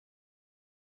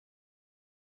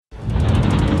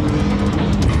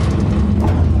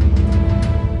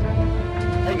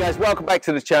guys, welcome back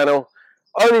to the channel.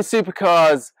 Owning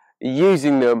supercars,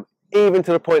 using them, even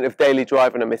to the point of daily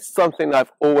driving them, is something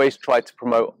I've always tried to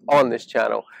promote on this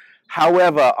channel.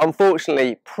 However,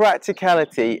 unfortunately,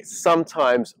 practicality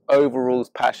sometimes overrules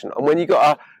passion. And when you've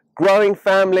got a growing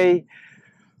family,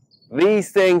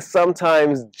 these things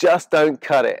sometimes just don't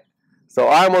cut it. So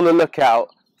I'm on the lookout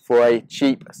for a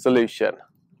cheap solution.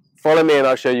 Follow me and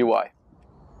I'll show you why.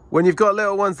 When you've got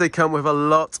little ones, they come with a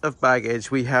lot of baggage.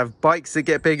 We have bikes that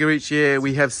get bigger each year.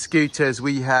 We have scooters.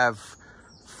 We have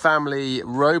family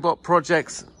robot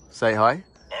projects. Say hi. I am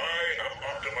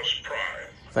Optimus Prime.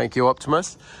 Thank you,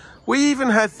 Optimus. We even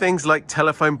had things like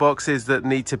telephone boxes that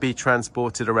need to be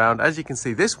transported around. As you can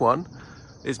see, this one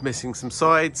is missing some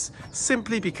sides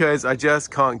simply because I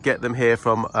just can't get them here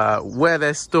from where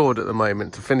they're stored at the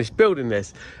moment to finish building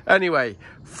this. Anyway,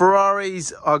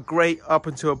 Ferraris are great up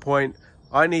until a point.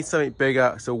 I need something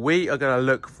bigger, so we are going to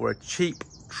look for a cheap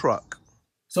truck.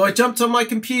 So I jumped on my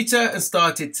computer and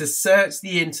started to search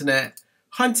the internet,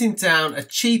 hunting down a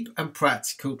cheap and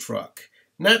practical truck.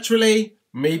 Naturally,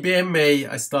 me being me,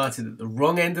 I started at the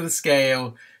wrong end of the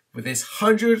scale with this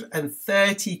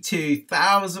 £132,000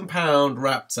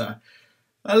 Raptor.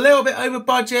 A little bit over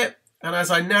budget, and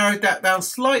as I narrowed that down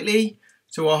slightly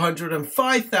to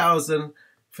 £105,000,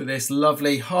 for this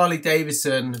lovely Harley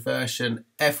Davidson version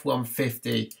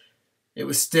F-150. It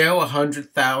was still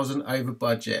 £100,000 over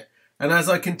budget. And as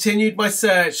I continued my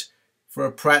search for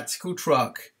a practical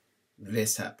truck,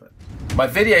 this happened. My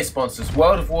video sponsors,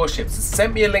 World of Warships, has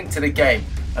sent me a link to the game,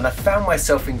 and I found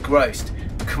myself engrossed,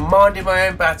 commanding my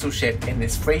own battleship in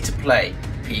this free-to-play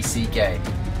PC game.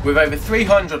 With over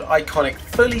 300 iconic,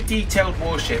 fully detailed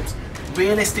warships,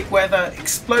 realistic weather,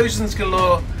 explosions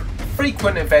galore,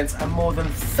 frequent events, and more than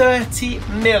 30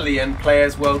 million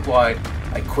players worldwide,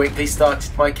 I quickly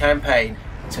started my campaign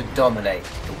to dominate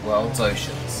the world's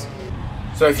oceans.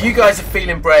 So if you guys are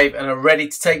feeling brave and are ready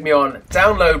to take me on,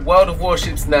 download World of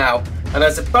Warships now. And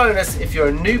as a bonus, if you're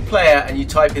a new player and you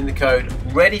type in the code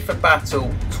Ready for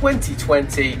Battle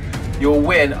 2020, you'll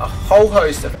win a whole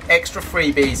host of extra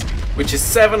freebies, which is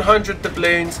 700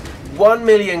 doubloons, 1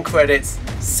 million credits,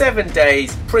 7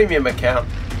 days premium account,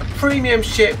 premium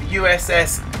ship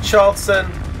USS Charleston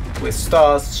with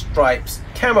stars, stripes,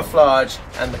 camouflage,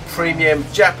 and the premium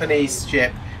Japanese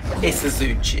ship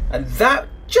Ishizuchi. And that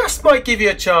just might give you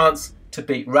a chance to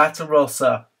beat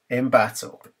Ratarossa in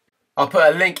battle. I'll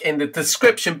put a link in the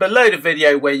description below the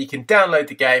video where you can download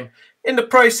the game. In the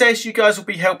process, you guys will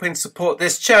be helping support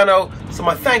this channel, so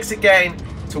my thanks again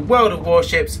to World of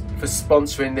Warships for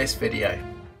sponsoring this video.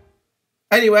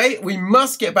 Anyway, we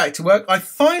must get back to work. I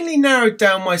finally narrowed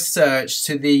down my search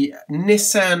to the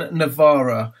Nissan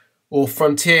Navara, or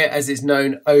Frontier as it's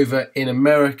known over in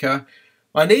America.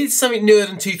 I needed something newer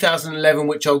than 2011,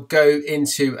 which I'll go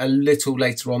into a little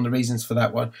later on, the reasons for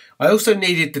that one. I also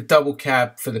needed the double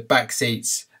cab for the back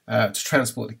seats to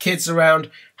transport the kids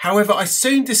around. However, I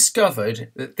soon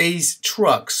discovered that these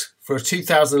trucks for a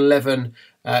 2011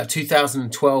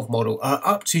 2012 model are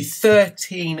up to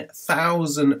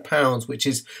 £13,000, which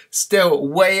is still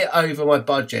way over my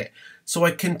budget. So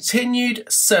I continued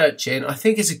searching. I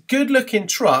think it's a good looking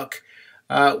truck,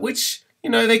 which, you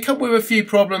know, they come with a few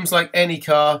problems like any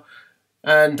car.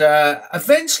 And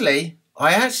eventually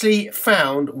I actually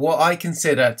found what I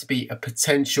consider to be a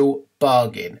potential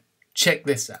bargain. Check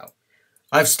this out.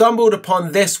 I've stumbled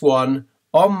upon this one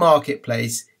on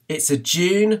Marketplace. It's a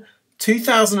June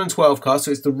 2012 car, so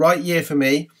it's the right year for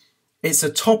me. It's a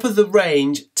top of the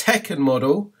range Tekken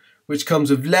model, which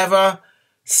comes with leather,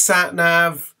 sat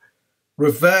nav,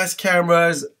 reverse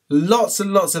cameras, lots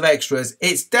and lots of extras.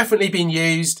 It's definitely been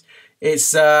used.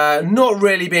 It's not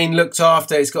really been looked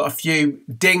after. It's got a few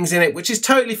dings in it, which is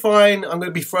totally fine. I'm going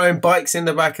to be throwing bikes in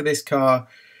the back of this car.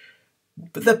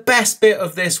 But the best bit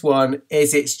of this one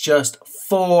is it's just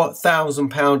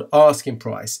 £4,000 asking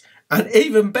price. And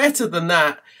even better than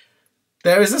that,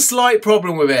 there is a slight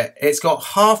problem with it. It's got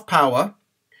half power,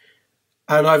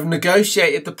 and I've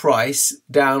negotiated the price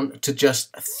down to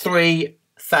just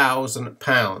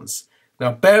 £3,000.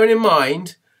 Now, bearing in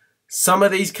mind, some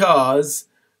of these cars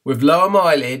with lower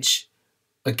mileage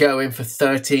are going for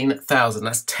 £13,000.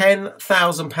 That's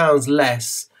 £10,000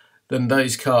 less than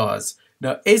those cars.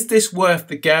 Now, is this worth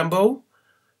the gamble?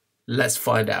 Let's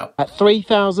find out. At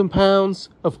 £3,000,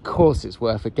 of course it's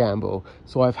worth a gamble.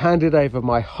 So I've handed over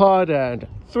my hard-earned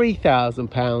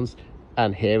 £3,000,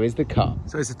 and here is the car.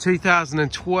 So it's a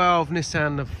 2012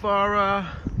 Nissan Navara,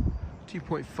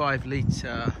 2.5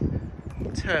 litre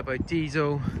turbo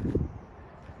diesel.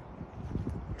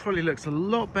 Probably looks a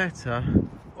lot better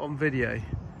on video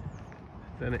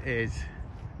than it is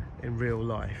in real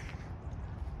life.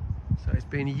 So it's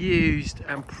been used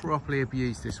and properly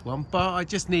abused, this one, but I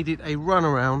just needed a run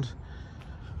around,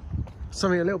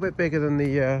 something a little bit bigger than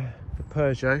the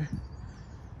Peugeot,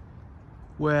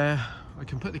 where I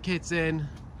can put the kids in,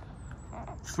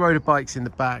 throw the bikes in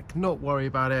the back, not worry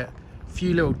about it. A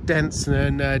few little dents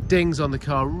and dings on the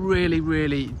car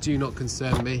really do not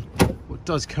concern me. What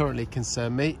does currently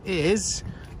concern me is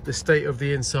the state of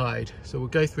the inside. So we'll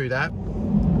go through that.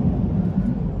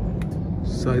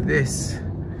 So this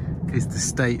is the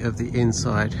state of the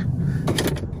inside.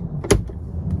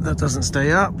 That doesn't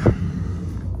stay up.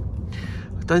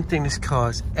 I don't think this car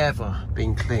has ever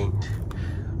been cleaned.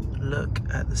 Look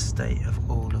at the state of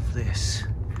all of this.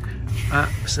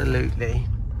 Absolutely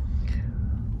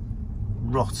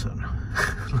rotten.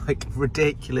 Like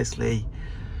ridiculously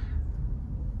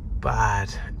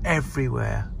bad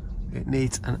everywhere. It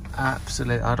needs an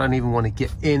absolute, I don't even want to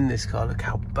get in this car. Look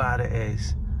how bad it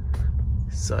is.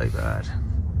 So bad.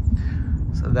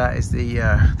 So that is the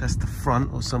that's the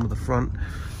front, or some of the front.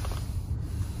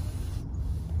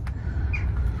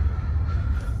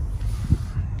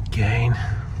 Again,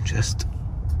 just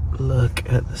look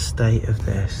at the state of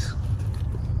this.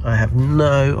 I have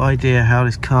no idea how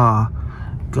this car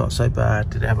got so bad.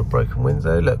 Did it have a broken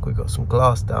window? Look, we've got some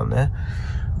glass down there.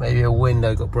 Maybe a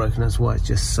window got broken, that's why it's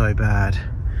just so bad.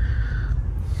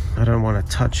 I don't want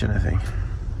to touch anything.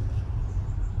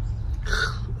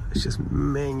 It's just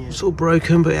menu. It's all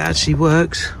broken, but it actually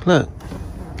works. Look.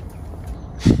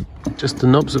 Just the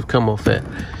knobs have come off it.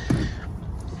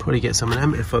 Probably get some of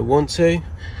them if I want to.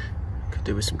 Could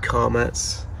do with some car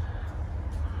mats.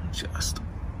 Just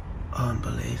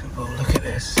unbelievable. Look at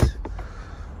this.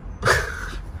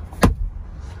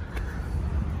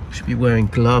 Should be wearing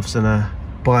gloves and a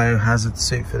biohazard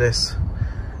suit for this.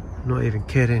 I'm not even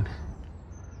kidding.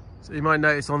 So you might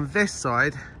notice on this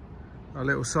side, our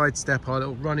little side step, our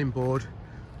little running board,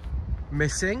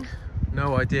 missing.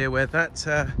 No idea where that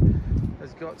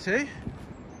has got to.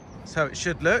 That's how it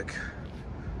should look.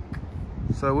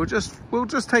 So we'll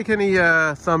just take any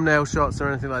thumbnail shots or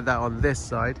anything like that on this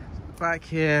side. Back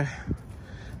here,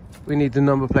 we need the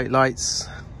number plate lights.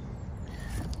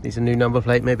 Needs a new number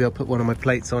plate. Maybe I'll put one of my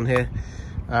plates on here.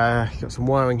 Got some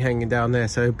wiring hanging down there,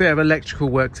 so a bit of electrical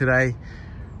work today.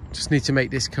 Just need to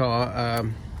make this car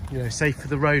you know, safe for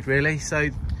the road really. So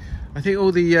I think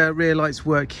all the rear lights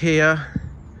work here.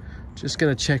 Just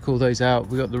going to check all those out.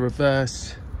 We got the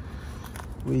reverse,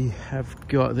 we have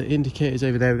got the indicators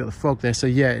over there, we've got the fog there. So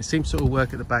yeah, it seems to all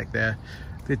work at the back there.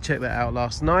 Did check that out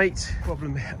last night.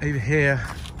 Problem over here,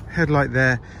 headlight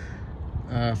there,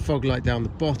 fog light down the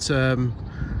bottom.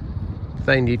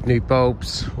 They need new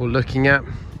bulbs we're looking at.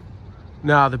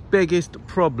 Now the biggest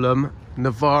problem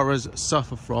Navaras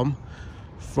suffer from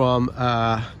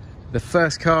the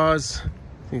first cars,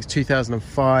 I think it's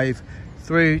 2005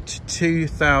 through to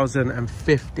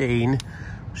 2015,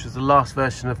 which is the last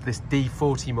version of this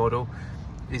D40 model,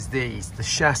 is the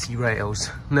chassis rails.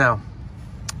 Now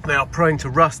they are prone to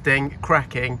rusting,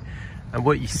 cracking, and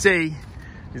what you see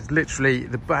is literally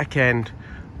the back end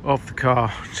of the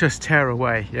car just tear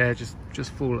away. Yeah, just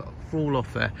fall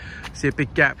off there. See a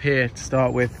big gap here to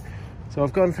start with. So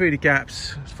I've gone through the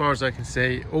gaps as far as I can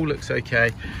see. All looks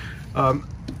okay.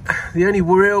 The only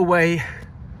real way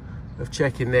of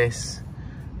checking this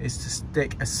is to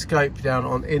stick a scope down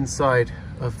on inside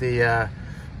of the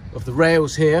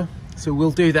rails here. So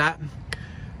we'll do that.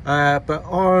 But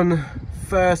on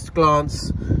first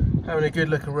glance, having a good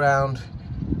look around,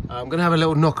 I'm gonna have a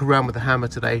little knock around with the hammer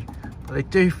today. But they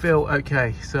do feel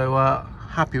okay. So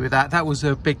happy with that. That was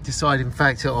a big deciding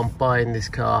factor on buying this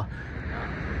car.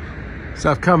 So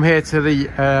I've come here to the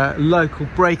local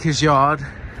breaker's yard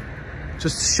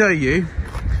just to show you.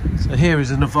 So here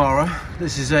is a Navara.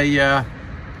 This is a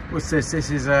what's this?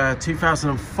 This is a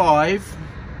 2005.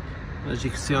 As you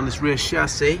can see on this rear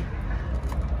chassis,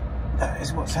 that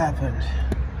is what's happened.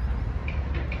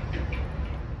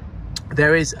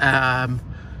 There is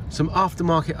some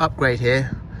aftermarket upgrade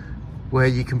here where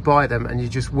you can buy them and you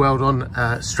just weld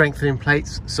on strengthening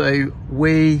plates. So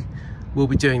we will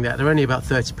be doing that. They're only about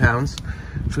 £30. So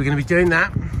we're going to be doing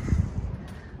that.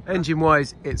 Engine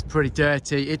wise, it's pretty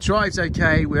dirty. It drives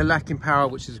okay. We're lacking power,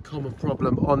 which is a common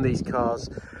problem on these cars,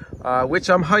 which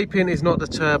I'm hoping is not the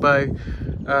turbo.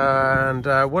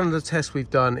 And one of the tests we've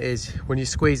done is when you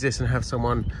squeeze this and have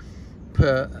someone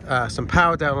put some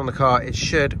power down on the car, it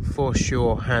should for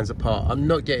sure hands apart. I'm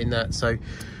not getting that, so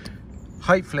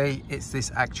hopefully it's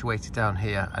this actuator down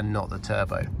here and not the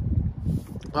turbo.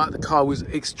 But the car was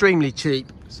extremely cheap,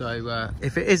 so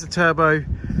if it is a turbo,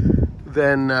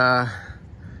 then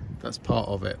that's part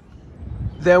of it.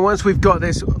 Then once we've got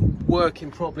this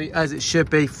working properly as it should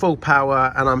be, full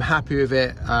power, and I'm happy with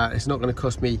it. It's not going to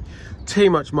cost me too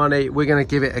much money. We're going to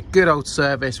give it a good old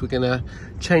service. We're going to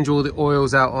change all the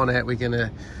oils out on it. We're going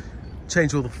to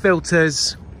change all the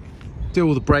filters, do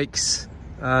all the brakes,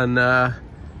 and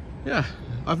yeah,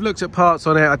 I've looked at parts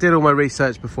on it. I did all my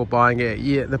research before buying it.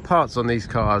 Yeah, the parts on these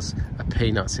cars are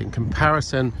peanuts in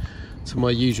comparison to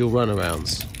my usual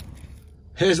runarounds.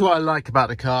 Here's what I like about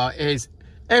the car is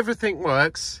everything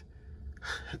works.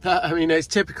 I mean, it's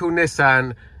typical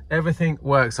Nissan. Everything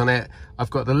works on it. I've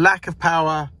got the lack of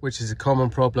power, which is a common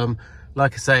problem.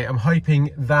 Like I say, I'm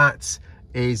hoping that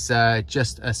is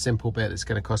just a simple bit that's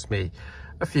going to cost me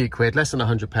a few quid, less than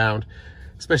 £100,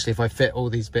 especially if I fit all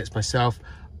these bits myself.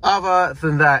 Other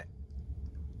than that,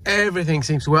 everything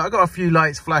seems to work. I've got a few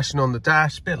lights flashing on the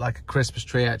dash, a bit like a Christmas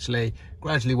tree actually.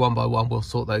 Gradually, one by one, we'll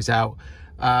sort those out.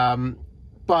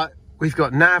 But we've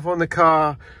got nav on the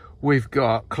car, we've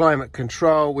got climate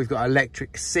control, we've got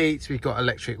electric seats, we've got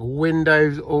electric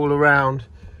windows all around.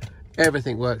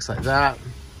 Everything works like that.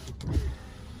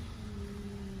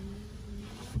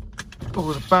 All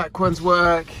the back ones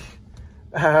work.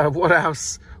 What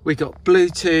else? We got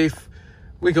Bluetooth.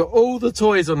 We got all the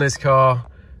toys on this car.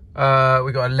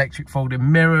 We got electric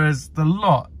folding mirrors, the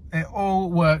lot. It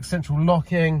all works. Central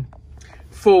locking,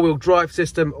 four-wheel drive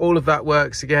system, all of that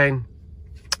works again.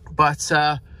 But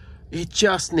it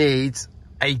just needs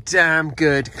a damn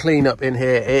good cleanup in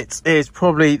here. It is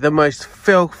probably the most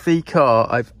filthy car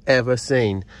I've ever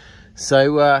seen.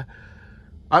 So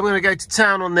I'm going to go to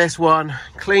town on this one,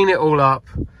 clean it all up.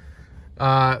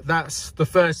 That's the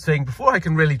first thing. Before I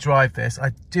can really drive this,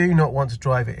 I do not want to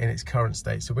drive it in its current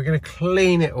state. So we're going to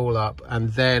clean it all up,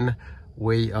 and then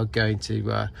we are going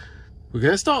to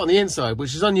start on the inside,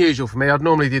 which is unusual for me. I'd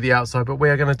normally do the outside, but we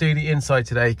are going to do the inside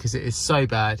today because it is so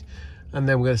bad. And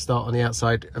then we're going to start on the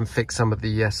outside and fix some of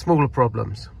the smaller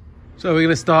problems. So we're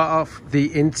going to start off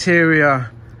the interior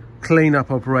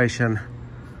cleanup operation.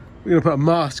 We're going to put a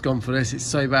mask on for this. It's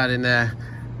so bad in there.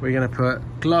 We're going to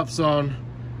put gloves on,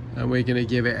 and we're going to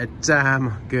give it a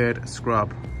damn good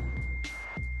scrub.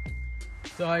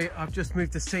 So I've just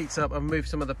moved the seats up. I've moved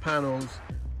some of the panels,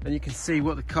 and you can see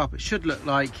what the carpet should look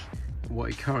like, what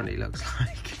it currently looks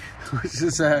like, which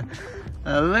is a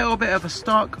little bit of a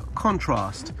stark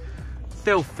contrast.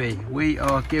 Filthy. We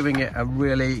are giving it a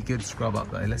really good scrub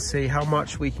up though. Let's see how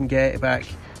much we can get it back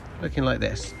looking like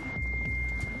this.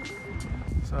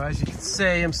 So as you can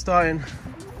see, I'm starting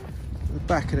at the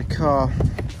back of the car.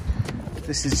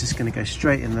 This is just going to go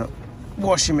straight in the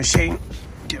washing machine.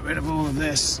 Get rid of all of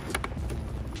this,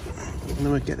 and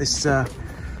then we'll get this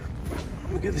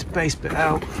base bit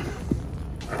out.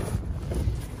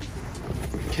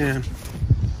 If we can,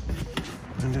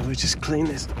 and then we'll just clean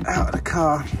this out of the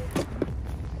car.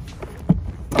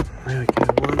 There we go.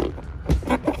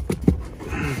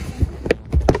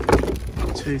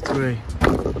 1, 2, 3.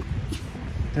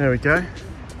 There we go.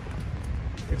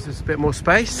 Gives us a bit more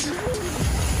space.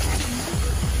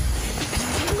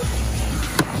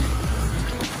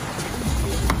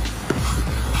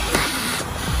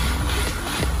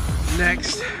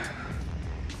 Next,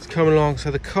 it's coming along.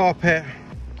 So the carpet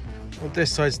on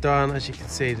this side's done. As you can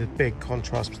see, there's a big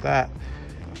contrast with that.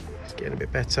 It's getting a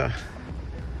bit better.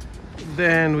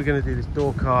 Then we're going to do this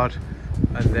door card,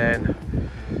 and then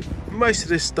most of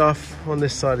this stuff on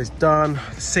this side is done.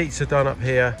 The seats are done up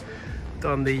here,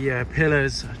 done the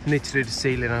pillars. I need to do the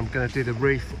ceiling. I'm going to do the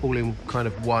roof all in kind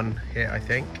of one here, I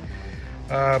think.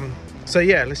 So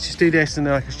yeah, let's just do this, and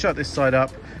then I can shut this side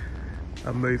up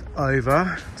and move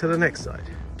over to the next side.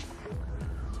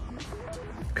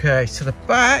 Okay, so the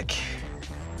back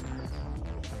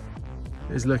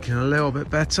is looking a little bit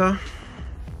better.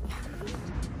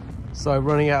 So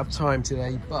running out of time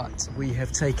today, but we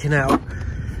have taken out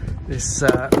this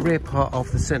rear part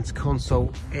of the center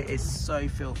console. It is so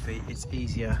filthy, it's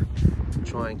easier to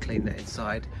try and clean that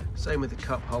inside. Same with the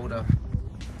cup holder.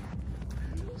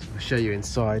 So I'll show you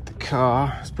inside the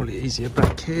car. It's probably easier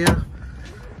back here.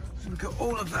 So we've got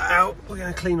all of that out. We're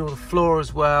going to clean all the floor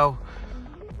as well.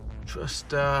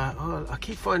 Just, oh, I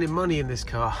keep finding money in this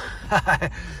car.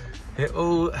 It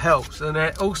all helps, and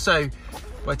also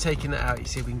by taking that out, you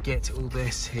see we can get all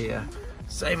this here.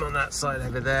 Same on that side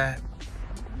over there,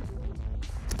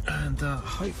 and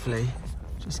hopefully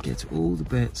just get to all the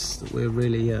bits that we're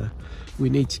really we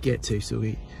need to get to, so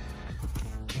we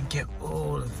can get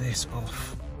all of this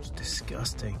off. It's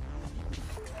disgusting.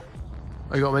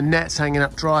 I got my nets hanging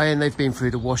up drying. They've been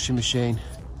through the washing machine.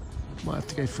 Might have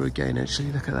to go through again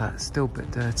actually. Look at that, still a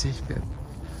bit dirty,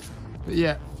 but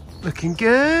yeah, looking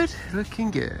good,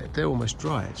 looking good. They're almost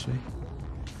dry actually.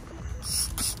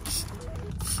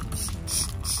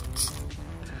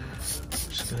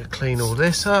 going to clean all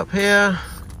this up here.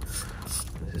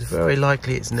 It's very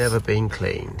likely it's never been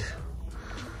cleaned.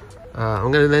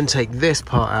 I'm going to then take this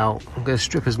part out. I'm going to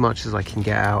strip as much as I can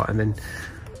get out and then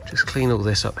just clean all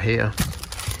this up here.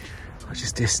 I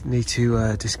just need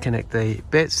to disconnect the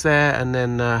bits there and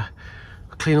then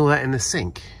clean all that in the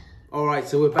sink. All right,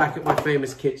 so we're back at my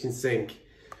famous kitchen sink.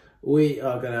 We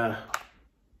are going to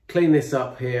clean this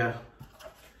up here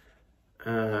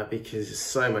because it's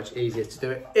so much easier to do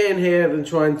it in here than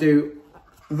try and do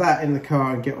that in the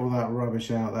car and get all that rubbish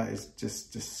out. That is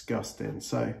just disgusting.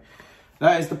 So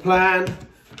that is the plan.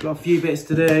 Got a few bits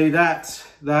to do. That,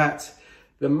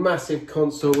 the massive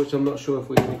console, which I'm not sure if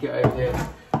we're going to get over here.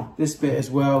 This bit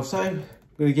as well. So I'm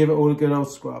going to give it all a good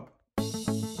old scrub.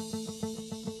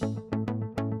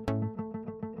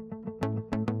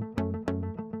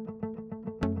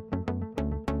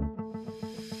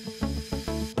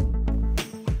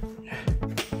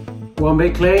 One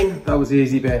bit clean. That was the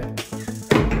easy bit.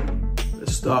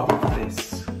 Let's start with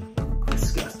this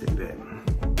disgusting bit.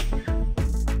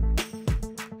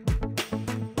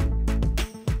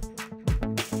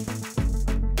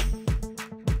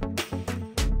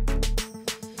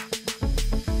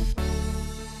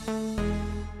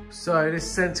 So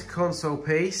this center console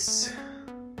piece,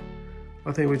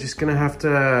 I think we're just gonna have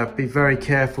to be very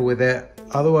careful with it.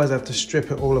 Otherwise I have to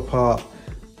strip it all apart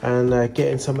and get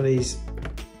in some of these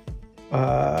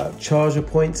charger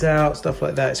points out, stuff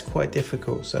like that. It's quite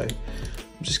difficult, so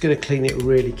I'm just going to clean it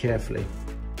really carefully.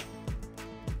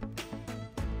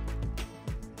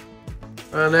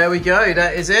 And there we go,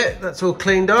 that is it. That's all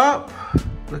cleaned up.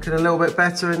 Looking a little bit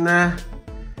better in there.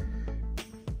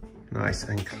 Nice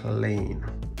and clean.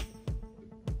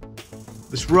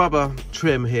 This rubber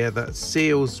trim here that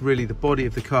seals really the body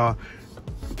of the car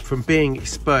from being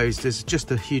exposed. There's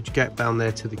just a huge gap down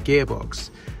there to the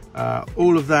gearbox.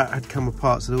 All of that had come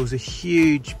apart, so there was a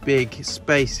huge big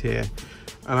space here,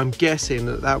 and I'm guessing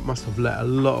that must have let a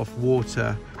lot of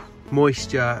water,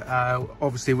 moisture.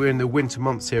 Obviously we're in the winter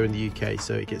months here in the UK,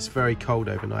 so it gets very cold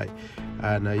overnight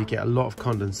and you get a lot of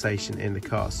condensation in the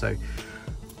car. So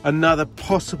another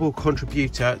possible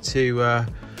contributor to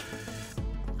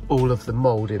all of the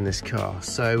mold in this car.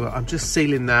 So I'm just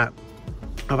sealing that.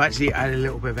 I've actually added a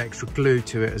little bit of extra glue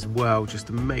to it as well, just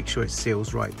to make sure it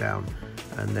seals right down.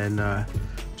 And then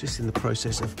just in the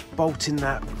process of bolting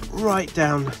that right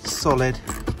down solid,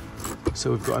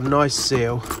 so we've got a nice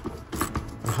seal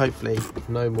and hopefully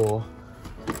no more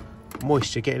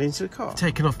moisture getting into the car.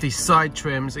 Taking off these side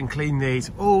trims and clean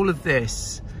these. All of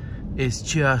this is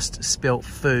just spilt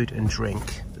food and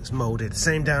drink that's molded.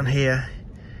 Same down here.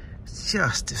 It's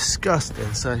just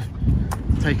disgusting. So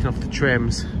taking off the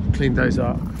trims, clean those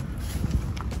up.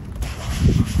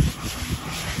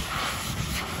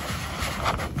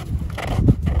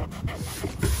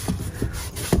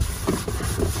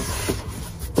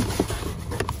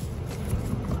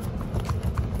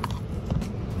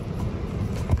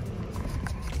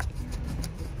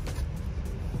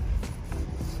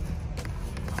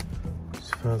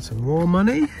 Found some more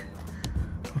money.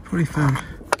 I probably found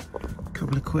a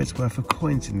couple of quid's worth of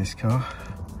coins in this car.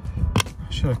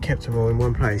 I should have kept them all in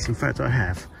one place. In fact, I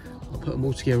have. I'll put them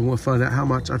all together and we'll find out how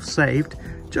much I've saved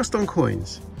just on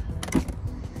coins.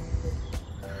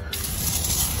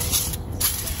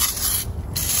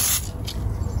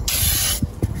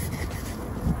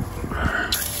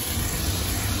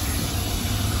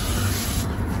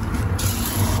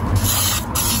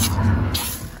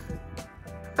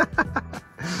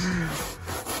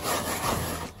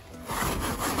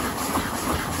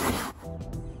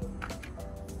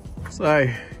 So,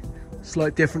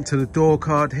 slight different to the door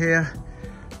card here.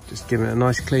 Just giving it a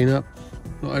nice clean up.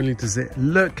 Not only does it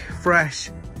look fresh,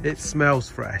 it smells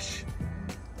fresh.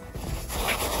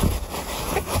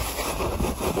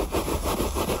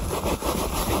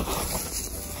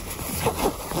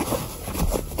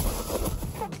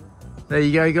 There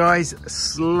you go, guys.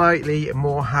 Slightly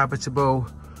more habitable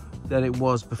than it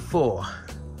was before.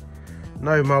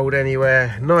 No mold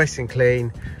anywhere, nice and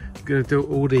clean. I'm gonna do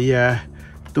all the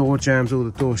door jambs, all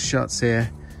the door shuts here.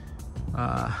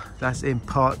 That's in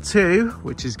part 2,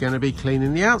 which is going to be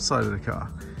cleaning the outside of the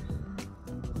car.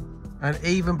 And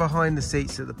even behind the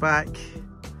seats at the back,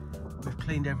 we've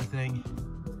cleaned everything.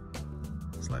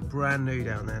 It's like brand new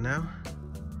down there now.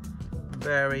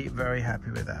 Very, very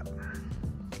happy with that.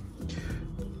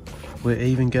 We're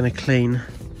even going to clean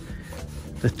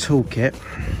the toolkit,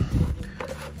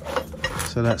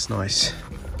 so that's nice.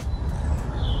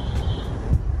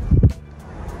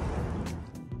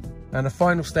 And the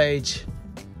final stage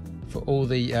for all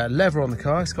the leather on the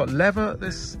car. It's got leather,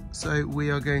 so we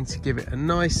are going to give it a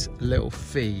nice little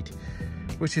feed.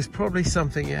 which is probably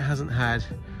something it hasn't had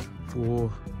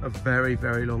for a very,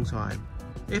 very long time,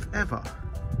 if ever.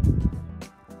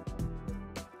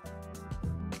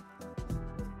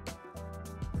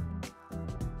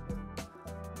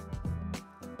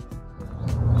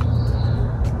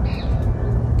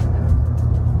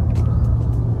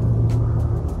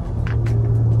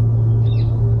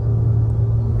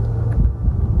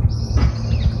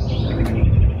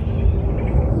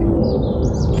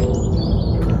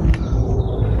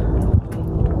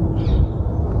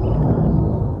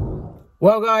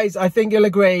 Well guys, I think you'll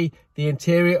agree the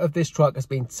interior of this truck has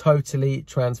been totally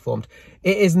transformed.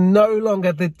 It is no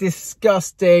longer the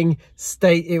disgusting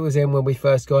state it was in when we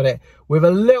first got it. With a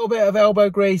little bit of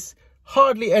elbow grease,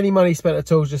 hardly any money spent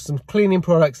at all, just some cleaning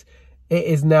products. It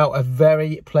is now a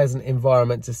very pleasant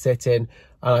environment to sit in,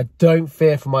 and I don't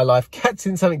fear for my life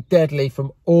catching something deadly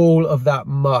from all of that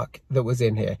muck that was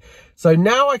in here. So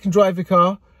now I can drive the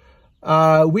car.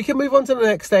 We can move on to the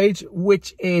next stage,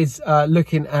 which is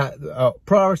looking at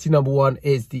priority number one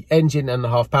is the engine and the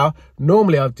half power.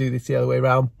 Normally I'd do this the other way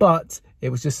around, but it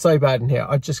was just so bad in here,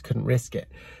 I just couldn't risk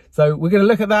it. So we're going to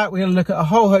look at that. We're going to look at a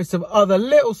whole host of other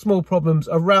little small problems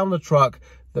around the truck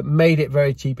that made it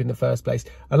very cheap in the first place.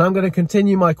 And I'm going to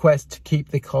continue my quest to keep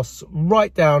the costs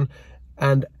right down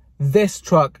and this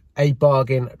truck a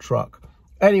bargain truck.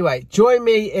 Anyway, join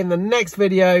me in the next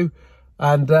video,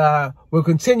 and we'll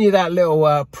continue that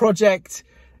little project.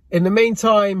 In the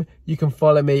meantime, you can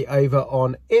follow me over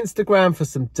on Instagram for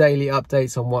some daily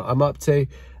updates on what I'm up to.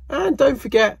 And don't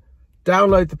forget,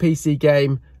 download the PC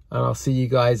game, and I'll see you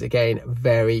guys again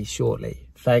very shortly.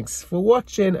 Thanks for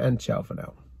watching, and ciao for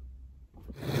now.